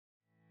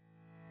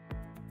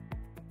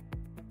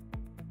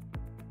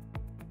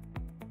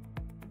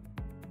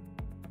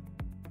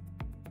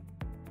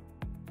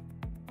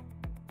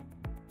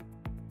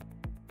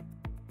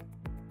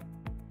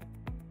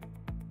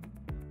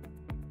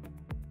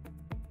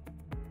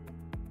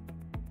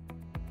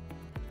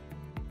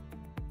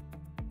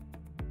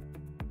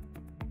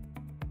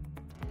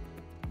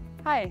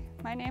Hi,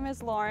 my name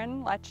is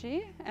Lauren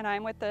Lecce, and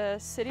I'm with the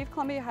City of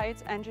Columbia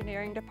Heights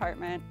Engineering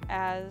Department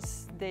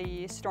as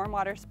the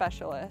Stormwater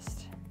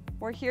Specialist.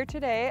 We're here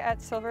today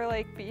at Silver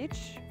Lake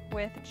Beach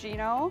with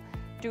Geno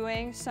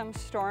doing some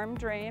storm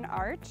drain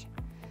art.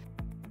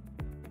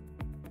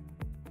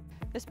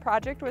 This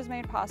project was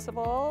made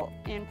possible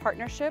in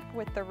partnership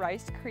with the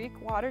Rice Creek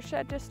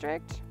Watershed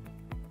District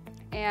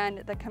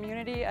and the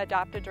Community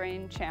Adopt a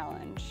Drain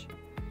Challenge.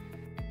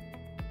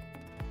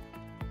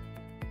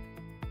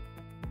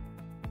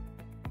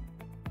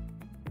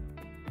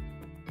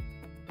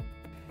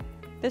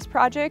 This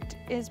project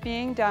is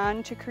being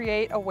done to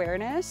create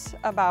awareness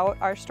about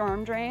our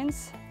storm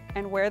drains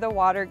and where the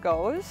water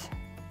goes.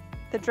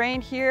 The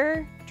drain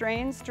here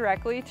drains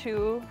directly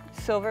to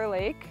Silver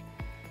Lake,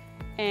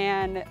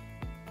 and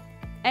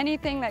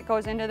anything that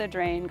goes into the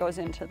drain goes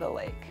into the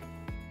lake.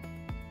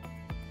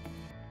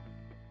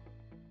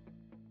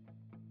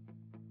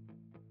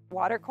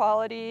 Water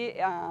quality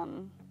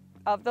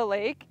of the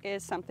lake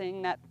is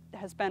something that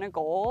has been a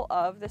goal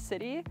of the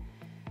city.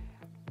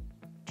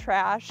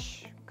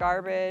 Trash,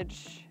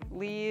 garbage,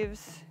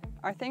 leaves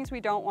are things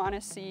we don't want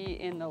to see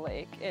in the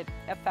lake. It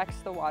affects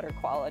the water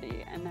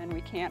quality, and then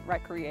we can't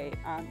recreate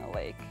on the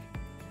lake.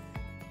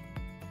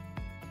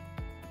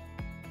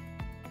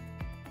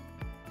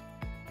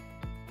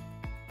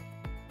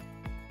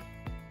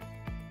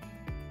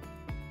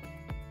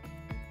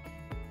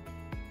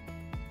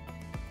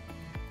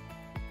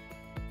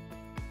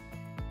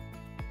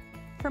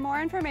 For more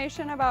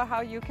information about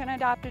how you can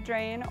adopt a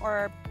drain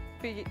or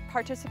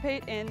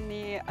participate in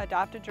the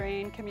Adopt a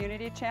Drain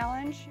Community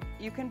Challenge,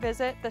 you can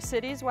visit the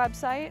city's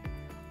website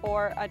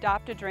or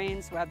Adopt a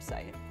Drain's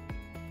website.